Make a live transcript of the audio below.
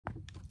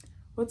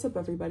What's up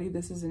everybody?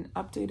 This is an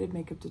updated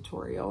makeup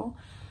tutorial.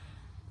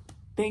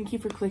 Thank you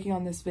for clicking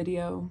on this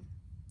video.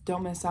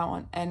 Don't miss out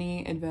on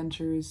any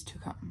adventures to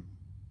come.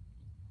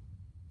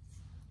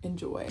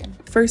 Enjoy.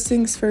 First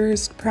things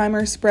first,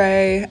 primer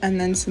spray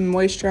and then some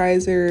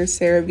moisturizer,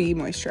 CeraVe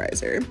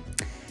Mosturizer.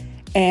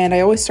 And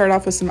I always start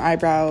off with some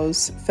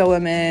eyebrows, fill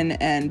them in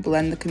and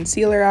blend the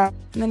concealer out.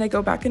 And then I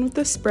go back in with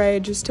the spray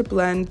just to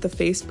blend the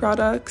face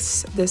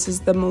products. This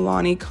is the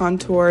Milani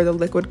contour, the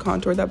liquid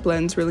contour that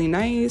blends really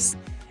nice.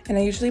 And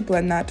I usually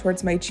blend that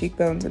towards my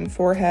cheekbones and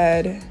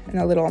forehead and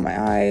a little on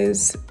my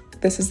eyes.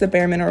 This is the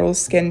Bare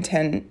Minerals Skin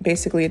Tint,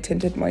 basically a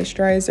tinted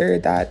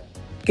moisturizer that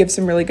gives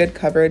some really good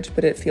coverage,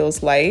 but it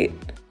feels light.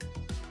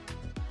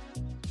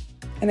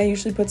 And I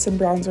usually put some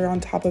bronzer on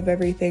top of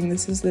everything.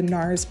 This is the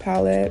Nars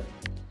palette.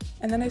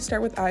 And then I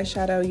start with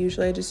eyeshadow.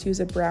 Usually I just use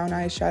a brown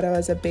eyeshadow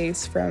as a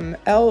base from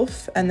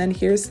e.l.f. And then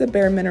here's the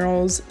Bare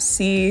Minerals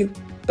Sea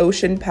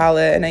Ocean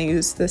palette, and I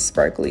use this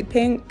sparkly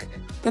pink.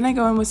 Then I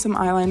go in with some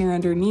eyeliner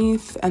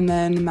underneath and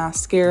then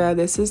mascara.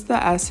 This is the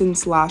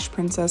Essence Lash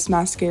Princess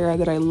mascara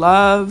that I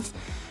love,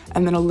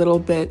 and then a little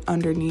bit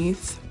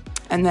underneath.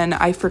 And then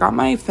I forgot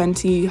my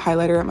Fenty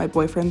highlighter at my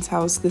boyfriend's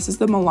house. This is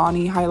the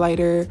Milani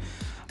highlighter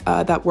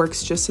that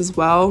works just as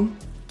well.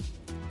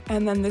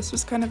 And then this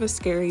was kind of a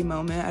scary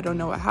moment. I don't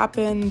know what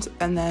happened.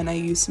 And then I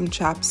used some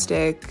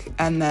chapstick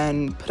and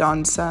then put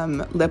on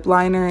some lip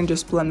liner and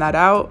just blend that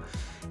out.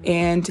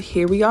 And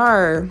here we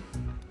are.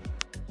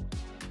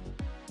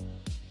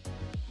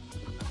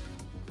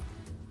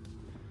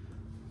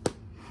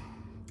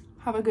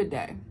 Have a good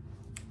day.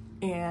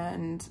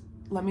 And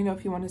let me know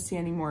if you want to see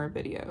any more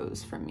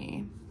videos from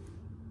me.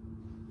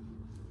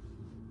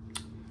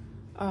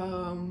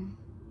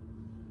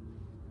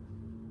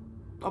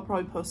 I'll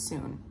probably post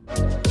soon.